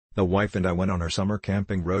The wife and I went on our summer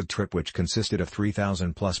camping road trip which consisted of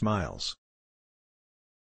 3,000 plus miles.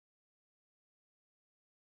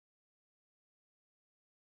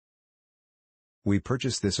 We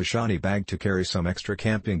purchased this Ashani bag to carry some extra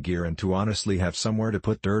camping gear and to honestly have somewhere to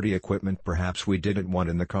put dirty equipment perhaps we didn't want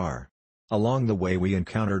in the car. Along the way we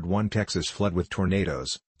encountered one Texas flood with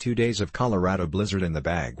tornadoes, 2 days of Colorado blizzard and the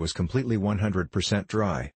bag was completely 100%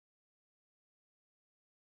 dry.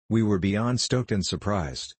 We were beyond stoked and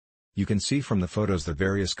surprised. You can see from the photos the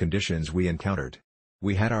various conditions we encountered.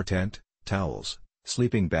 We had our tent, towels,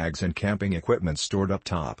 sleeping bags and camping equipment stored up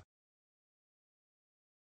top.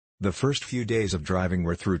 The first few days of driving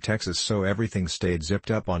were through Texas so everything stayed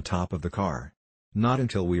zipped up on top of the car. Not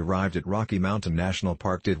until we arrived at Rocky Mountain National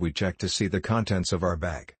Park did we check to see the contents of our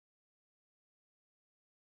bag.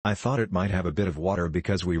 I thought it might have a bit of water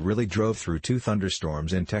because we really drove through 2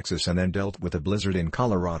 thunderstorms in Texas and then dealt with a blizzard in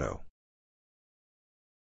Colorado.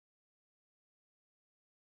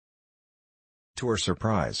 To our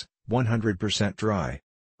surprise, 100% dry.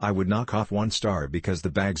 I would knock off 1 star because the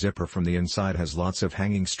bag zipper from the inside has lots of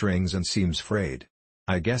hanging strings and seems frayed.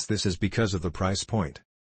 I guess this is because of the price point.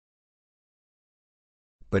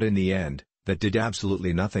 But in the end, that did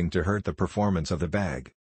absolutely nothing to hurt the performance of the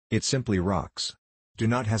bag. It simply rocks. Do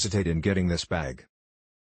not hesitate in getting this bag.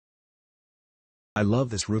 I love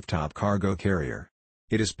this rooftop cargo carrier.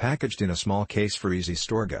 It is packaged in a small case for easy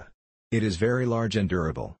storage. It is very large and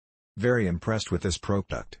durable. Very impressed with this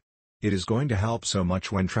product. It is going to help so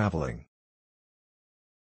much when traveling.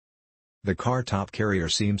 The car top carrier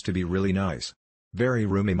seems to be really nice. Very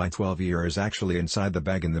roomy. My 12-year is actually inside the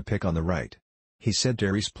bag in the pic on the right. He said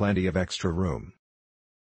there is plenty of extra room.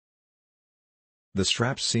 The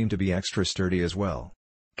straps seem to be extra sturdy as well.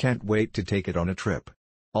 Can't wait to take it on a trip.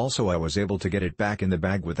 Also I was able to get it back in the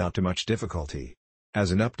bag without too much difficulty.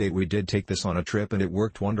 As an update we did take this on a trip and it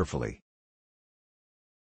worked wonderfully.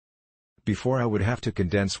 Before I would have to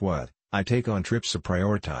condense what I take on trips to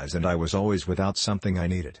prioritize and I was always without something I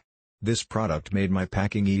needed. This product made my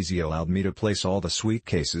packing easy, allowed me to place all the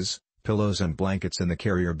suitcases, pillows and blankets in the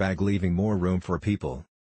carrier bag leaving more room for people.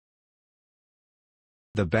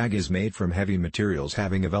 The bag is made from heavy materials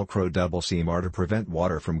having a Velcro double seam R to prevent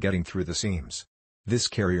water from getting through the seams. This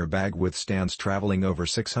carrier bag withstands traveling over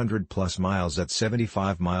 600 plus miles at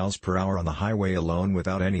 75 miles per hour on the highway alone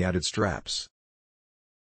without any added straps.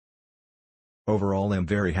 Overall I'm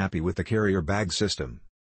very happy with the carrier bag system.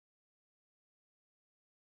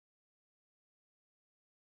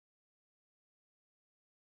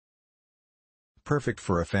 Perfect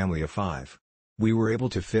for a family of 5. We were able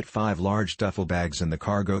to fit 5 large duffel bags in the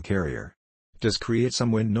cargo carrier. Does create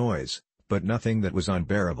some wind noise, but nothing that was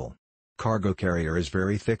unbearable. Cargo carrier is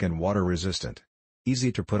very thick and water resistant.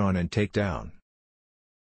 Easy to put on and take down.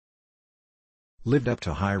 Lived up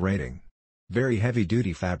to high rating. Very heavy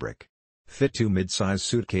duty fabric. Fit 2 mid-size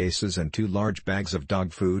suitcases and 2 large bags of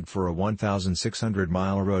dog food for a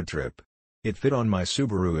 1,600-mile road trip. It fit on my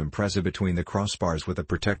Subaru Impreza between the crossbars with a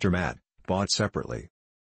protector mat, bought separately.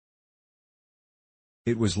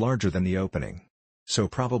 It was larger than the opening. So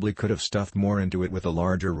probably could have stuffed more into it with a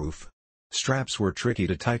larger roof. Straps were tricky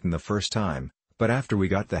to tighten the first time, but after we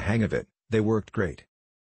got the hang of it, they worked great.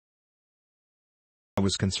 I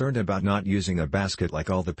was concerned about not using a basket like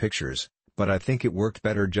all the pictures, but I think it worked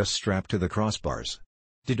better just strapped to the crossbars.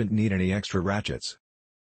 Didn't need any extra ratchets.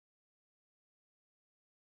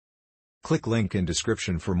 Click link in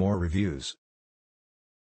description for more reviews.